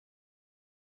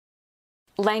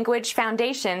Language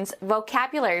Foundations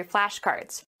Vocabulary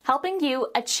Flashcards, helping you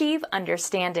achieve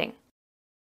understanding.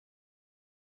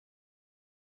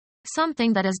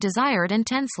 Something that is desired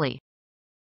intensely.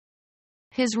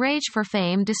 His rage for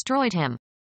fame destroyed him.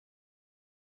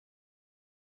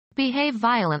 Behave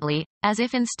violently, as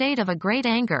if in state of a great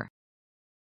anger.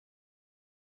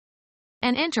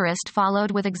 An interest followed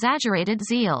with exaggerated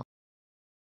zeal.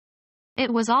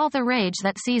 It was all the rage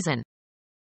that season.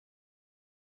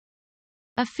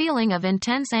 A feeling of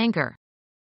intense anger.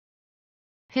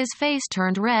 His face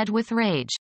turned red with rage.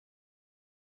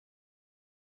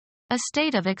 A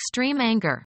state of extreme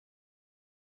anger.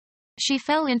 She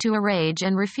fell into a rage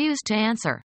and refused to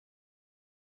answer.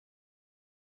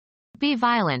 Be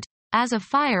violent, as of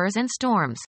fires and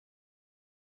storms.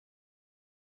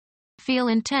 Feel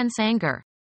intense anger.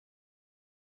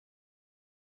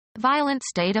 Violent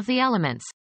state of the elements.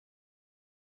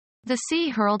 The sea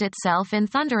hurled itself in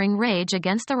thundering rage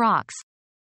against the rocks.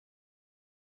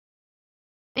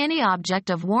 Any object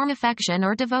of warm affection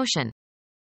or devotion.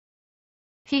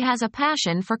 He has a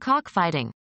passion for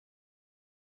cockfighting.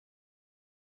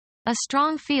 A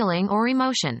strong feeling or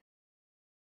emotion.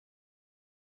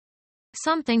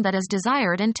 Something that is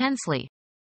desired intensely.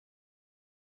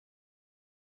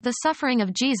 The suffering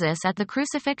of Jesus at the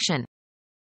crucifixion.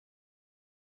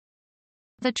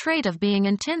 The trait of being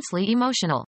intensely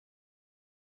emotional.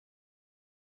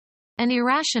 An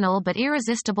irrational but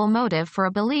irresistible motive for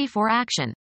a belief or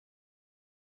action.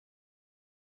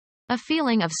 A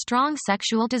feeling of strong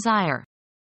sexual desire.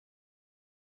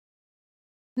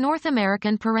 North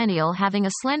American perennial having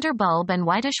a slender bulb and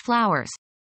whitish flowers.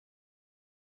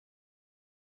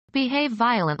 Behave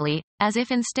violently, as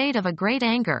if in state of a great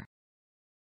anger.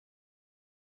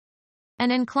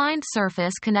 An inclined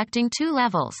surface connecting two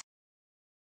levels.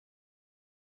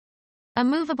 A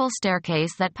movable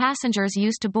staircase that passengers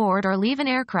use to board or leave an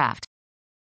aircraft.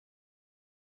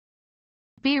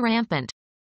 Be rampant.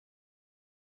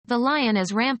 The lion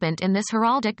is rampant in this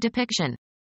heraldic depiction.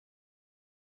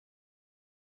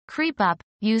 Creep up,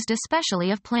 used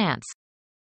especially of plants.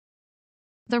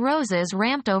 The roses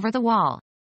ramped over the wall.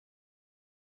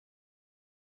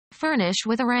 Furnish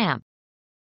with a ramp.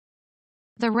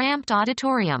 The ramped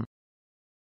auditorium.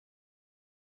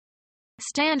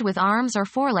 Stand with arms or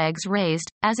forelegs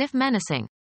raised, as if menacing.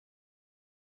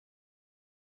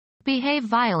 Behave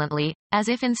violently, as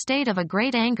if in state of a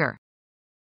great anger.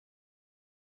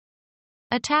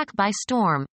 Attack by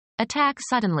storm. Attack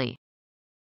suddenly.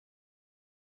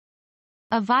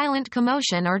 A violent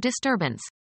commotion or disturbance.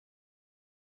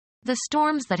 The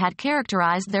storms that had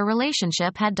characterized their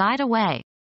relationship had died away.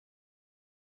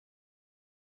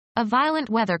 A violent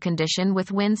weather condition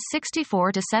with winds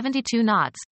 64 to 72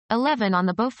 knots, 11 on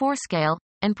the Beaufort scale,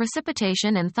 and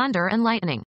precipitation and thunder and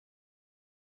lightning.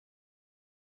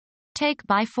 Take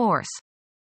by force.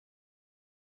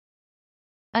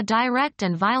 A direct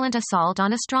and violent assault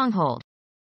on a stronghold.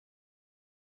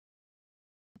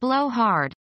 Blow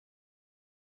hard.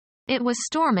 It was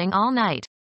storming all night.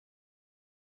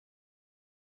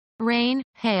 Rain,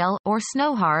 hail, or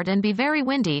snow hard and be very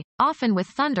windy, often with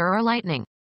thunder or lightning.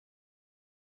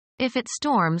 If it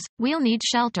storms, we'll need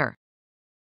shelter.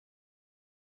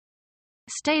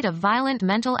 State of violent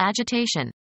mental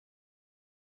agitation.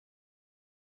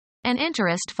 An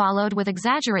interest followed with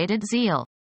exaggerated zeal.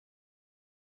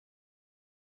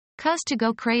 Cause to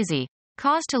go crazy.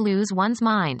 Cause to lose one's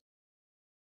mind.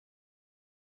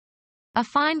 A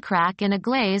fine crack in a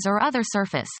glaze or other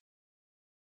surface.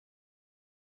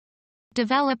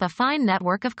 Develop a fine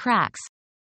network of cracks.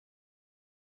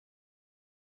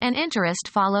 An interest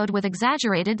followed with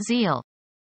exaggerated zeal.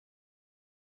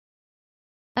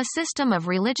 A system of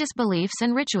religious beliefs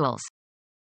and rituals.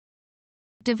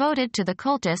 Devoted to the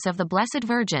cultus of the Blessed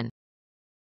Virgin.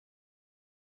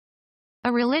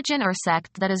 A religion or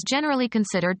sect that is generally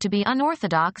considered to be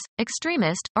unorthodox,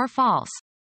 extremist, or false.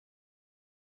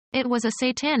 It was a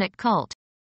satanic cult.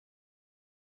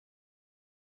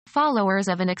 Followers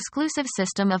of an exclusive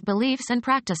system of beliefs and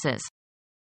practices.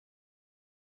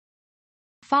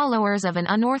 Followers of an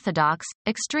unorthodox,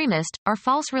 extremist, or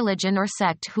false religion or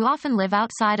sect who often live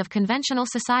outside of conventional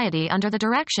society under the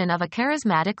direction of a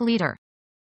charismatic leader.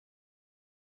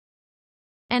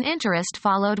 An interest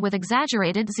followed with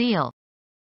exaggerated zeal.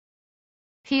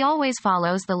 He always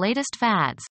follows the latest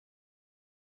fads.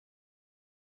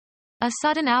 A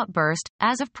sudden outburst,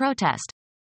 as of protest.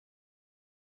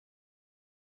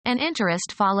 An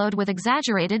interest followed with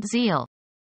exaggerated zeal.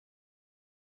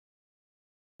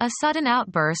 A sudden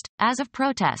outburst, as of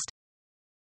protest.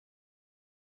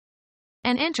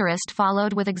 An interest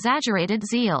followed with exaggerated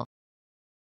zeal.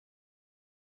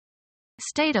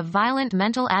 state of violent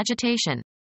mental agitation.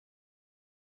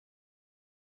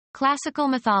 Classical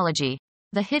mythology.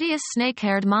 The hideous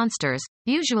snake-haired monsters,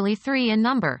 usually 3 in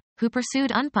number, who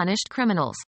pursued unpunished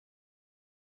criminals.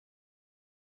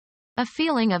 A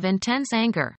feeling of intense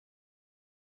anger.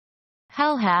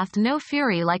 Hell hath no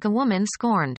fury like a woman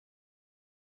scorned.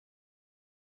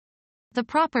 The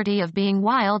property of being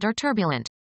wild or turbulent.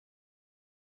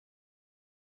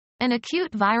 An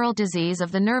acute viral disease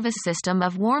of the nervous system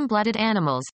of warm-blooded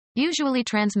animals, usually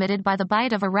transmitted by the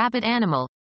bite of a rabid animal.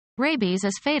 Rabies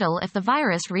is fatal if the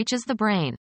virus reaches the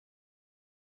brain.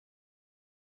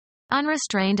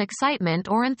 Unrestrained excitement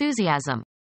or enthusiasm.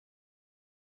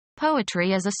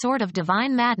 Poetry is a sort of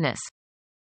divine madness.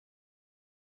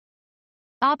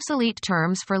 Obsolete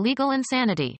terms for legal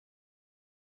insanity.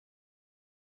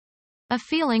 A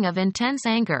feeling of intense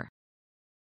anger.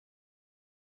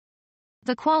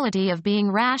 The quality of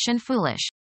being rash and foolish.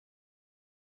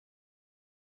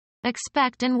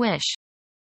 Expect and wish.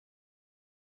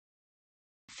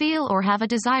 Feel or have a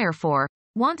desire for,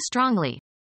 want strongly.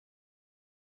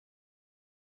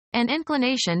 An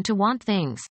inclination to want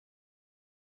things.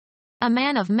 A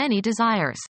man of many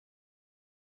desires.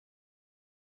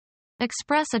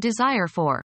 Express a desire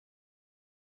for.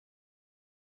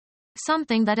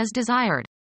 Something that is desired.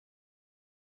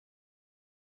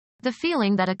 The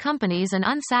feeling that accompanies an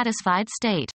unsatisfied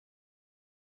state.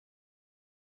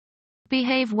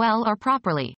 Behave well or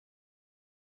properly.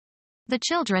 The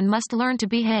children must learn to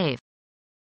behave.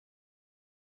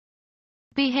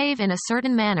 Behave in a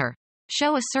certain manner.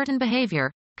 Show a certain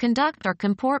behavior, conduct or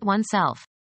comport oneself.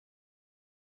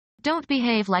 Don't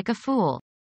behave like a fool.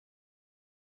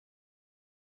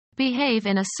 Behave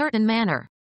in a certain manner.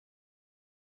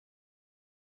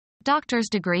 Doctor's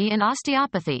degree in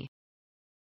osteopathy.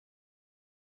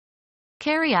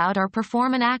 Carry out or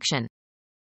perform an action.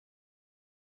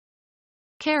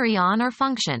 Carry on or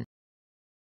function.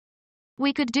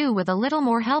 We could do with a little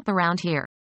more help around here.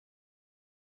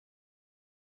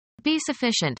 Be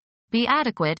sufficient. Be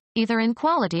adequate, either in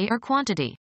quality or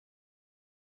quantity.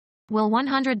 Will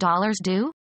 $100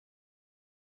 do?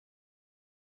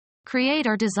 Create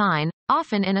or design,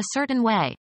 often in a certain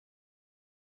way.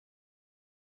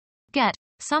 Get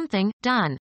something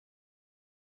done.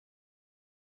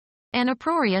 An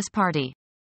uproarious party.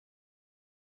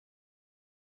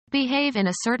 Behave in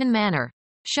a certain manner.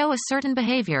 Show a certain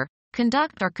behavior,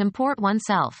 conduct or comport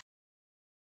oneself.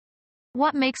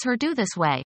 What makes her do this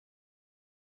way?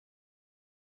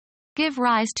 Give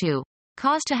rise to.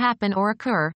 Cause to happen or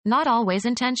occur, not always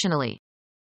intentionally.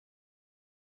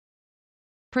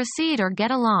 Proceed or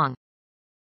get along.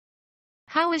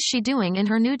 How is she doing in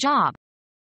her new job?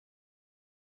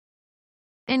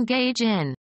 Engage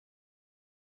in.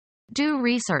 Do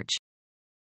research.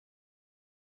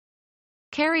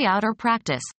 Carry out or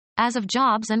practice, as of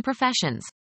jobs and professions.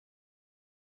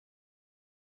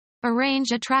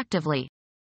 Arrange attractively.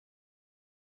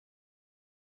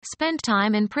 Spend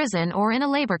time in prison or in a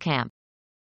labor camp.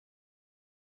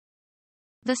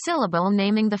 The syllable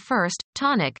naming the first,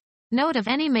 tonic, note of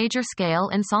any major scale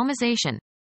in psalmization.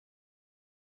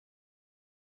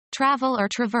 Travel or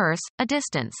traverse, a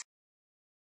distance.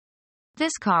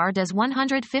 This car does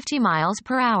 150 miles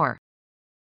per hour.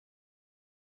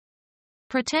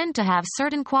 Pretend to have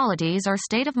certain qualities or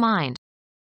state of mind.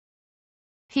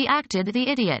 He acted the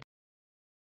idiot.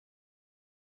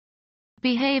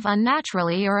 Behave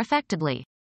unnaturally or affectedly.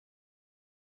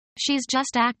 She's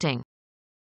just acting.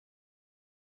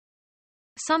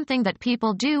 Something that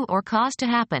people do or cause to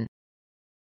happen.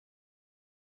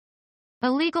 A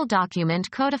legal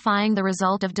document codifying the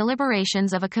result of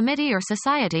deliberations of a committee or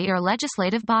society or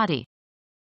legislative body.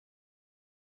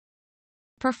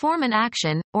 Perform an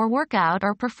action, or work out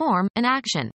or perform an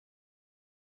action.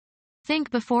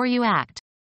 Think before you act.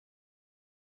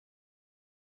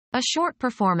 A short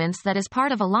performance that is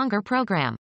part of a longer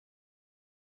program.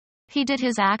 He did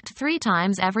his act 3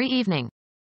 times every evening.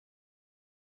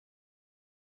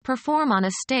 Perform on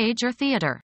a stage or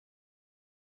theater.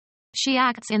 She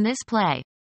acts in this play.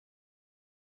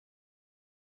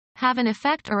 Have an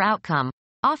effect or outcome,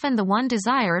 often the one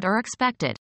desired or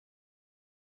expected.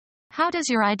 How does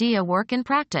your idea work in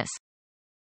practice?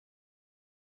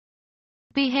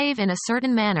 Behave in a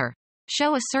certain manner.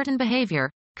 Show a certain behavior,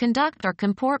 conduct or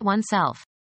comport oneself.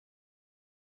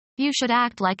 You should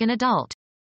act like an adult.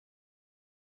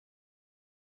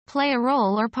 Play a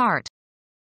role or part.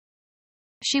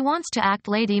 She wants to act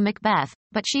Lady Macbeth,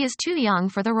 but she is too young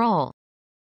for the role.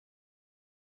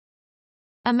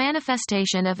 A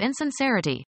manifestation of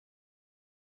insincerity.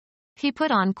 He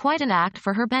put on quite an act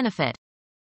for her benefit.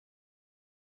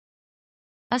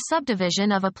 A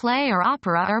subdivision of a play or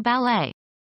opera or ballet.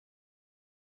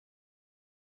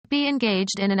 Be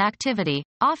engaged in an activity,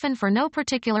 often for no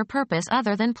particular purpose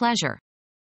other than pleasure.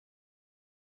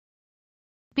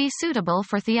 Be suitable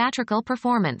for theatrical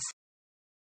performance.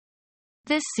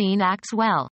 This scene acts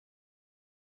well.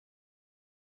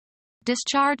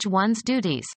 Discharge one's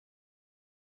duties.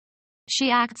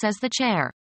 She acts as the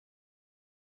chair.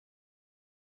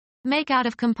 Make out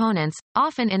of components,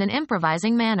 often in an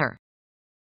improvising manner.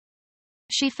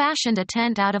 She fashioned a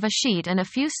tent out of a sheet and a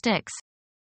few sticks.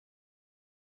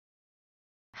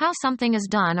 How something is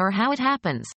done or how it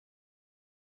happens.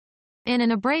 In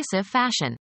an abrasive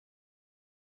fashion.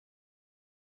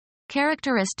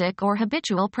 Characteristic or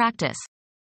habitual practice.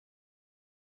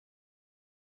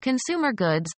 Consumer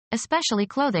goods, especially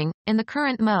clothing, in the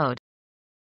current mode.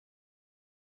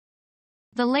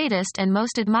 The latest and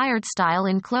most admired style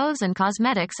in clothes and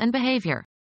cosmetics and behavior.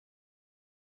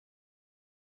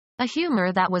 A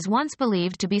humor that was once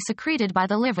believed to be secreted by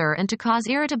the liver and to cause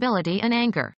irritability and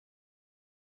anger.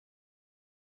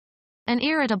 An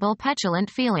irritable, petulant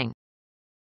feeling.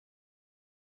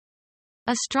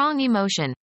 A strong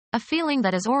emotion. A feeling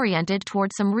that is oriented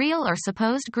toward some real or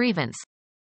supposed grievance.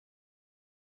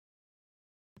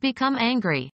 Become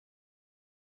angry.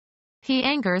 He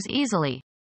angers easily.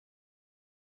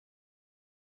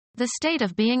 The state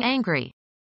of being angry.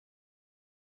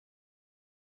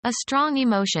 A strong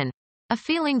emotion. A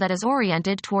feeling that is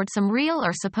oriented toward some real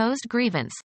or supposed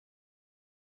grievance.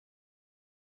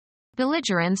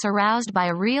 Belligerence aroused by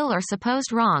a real or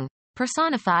supposed wrong,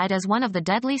 personified as one of the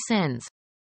deadly sins.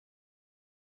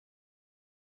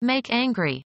 Make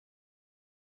angry.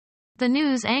 The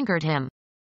news angered him.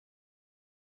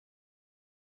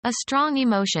 A strong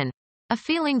emotion. A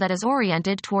feeling that is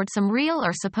oriented toward some real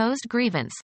or supposed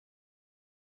grievance.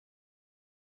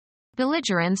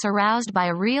 Belligerence aroused by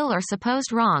a real or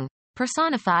supposed wrong,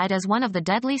 personified as one of the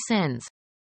deadly sins.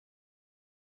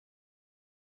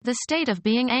 The state of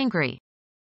being angry.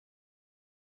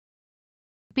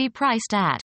 Be priced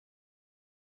at.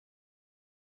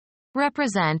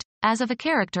 Represent, as of a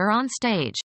character on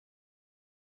stage.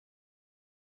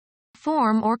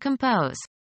 Form or compose.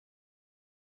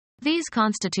 These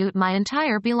constitute my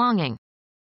entire belonging.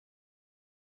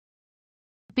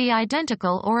 Be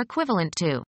identical or equivalent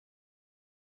to.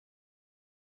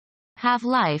 Have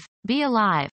life, be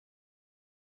alive.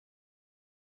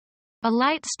 A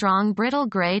light, strong, brittle,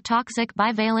 gray, toxic,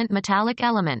 bivalent metallic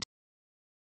element.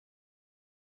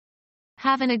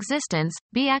 Have an existence,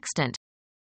 be extant.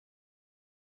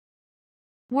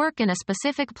 Work in a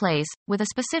specific place, with a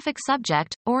specific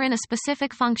subject, or in a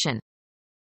specific function.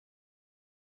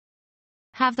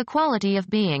 Have the quality of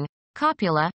being,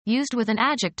 copula, used with an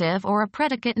adjective or a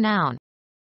predicate noun.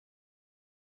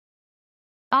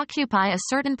 Occupy a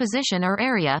certain position or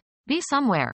area, be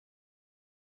somewhere.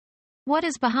 What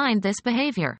is behind this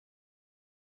behavior?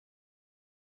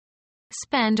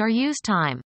 Spend or use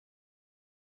time.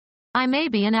 I may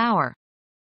be an hour.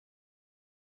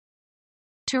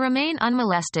 To remain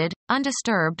unmolested,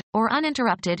 undisturbed, or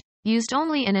uninterrupted, used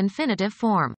only in infinitive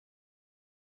form.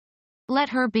 Let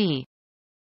her be.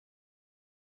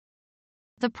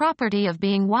 The property of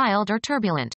being wild or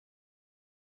turbulent.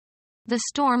 The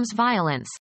storm's violence.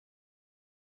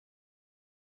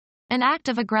 An act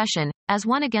of aggression, as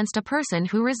one against a person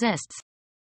who resists.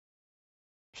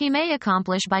 He may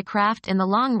accomplish by craft in the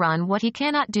long run what he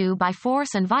cannot do by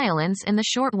force and violence in the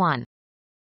short one.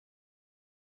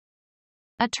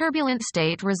 A turbulent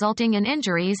state resulting in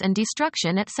injuries and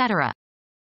destruction, etc.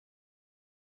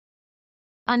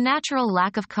 Unnatural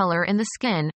lack of color in the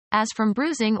skin, as from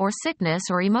bruising or sickness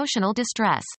or emotional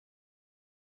distress.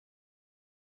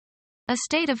 A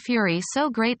state of fury so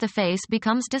great the face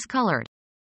becomes discolored.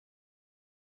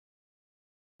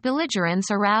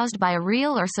 Belligerence aroused by a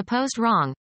real or supposed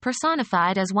wrong,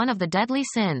 personified as one of the deadly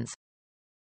sins.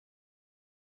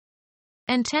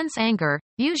 Intense anger,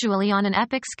 usually on an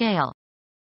epic scale.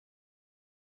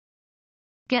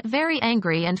 Get very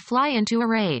angry and fly into a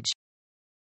rage.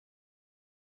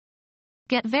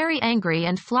 Get very angry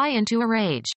and fly into a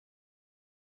rage.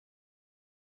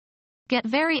 Get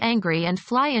very angry and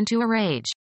fly into a rage.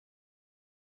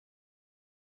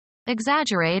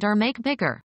 Exaggerate or make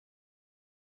bigger.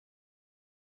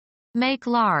 Make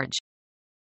large.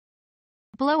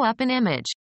 Blow up an image.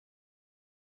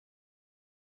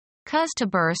 Cause to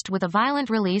burst with a violent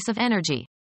release of energy.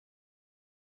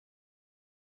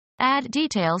 Add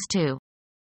details to.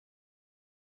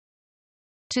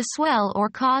 To swell or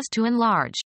cause to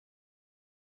enlarge.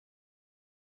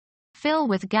 Fill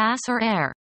with gas or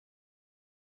air.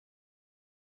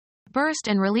 Burst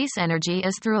and release energy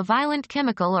is through a violent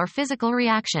chemical or physical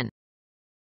reaction.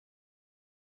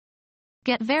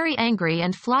 Get very angry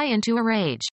and fly into a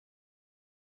rage.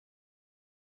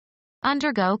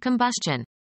 Undergo combustion.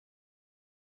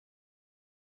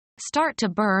 Start to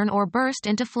burn or burst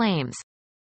into flames.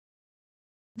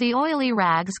 The oily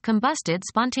rags combusted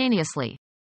spontaneously.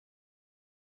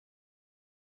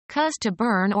 Cause to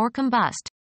burn or combust.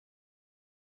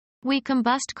 We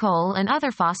combust coal and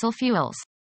other fossil fuels.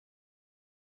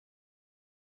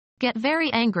 Get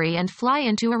very angry and fly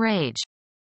into a rage.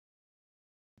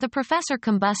 The professor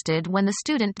combusted when the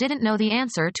student didn't know the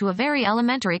answer to a very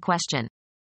elementary question.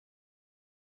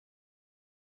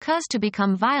 Cause to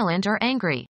become violent or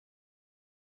angry.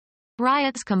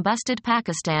 Riots combusted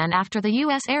Pakistan after the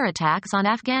U.S. air attacks on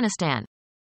Afghanistan.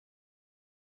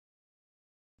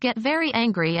 Get very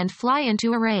angry and fly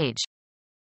into a rage.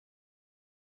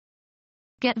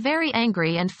 Get very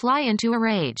angry and fly into a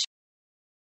rage.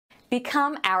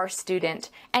 Become our student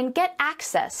and get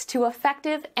access to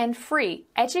effective and free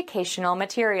educational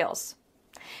materials.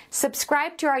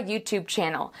 Subscribe to our YouTube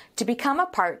channel to become a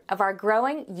part of our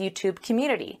growing YouTube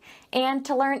community and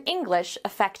to learn English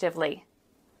effectively.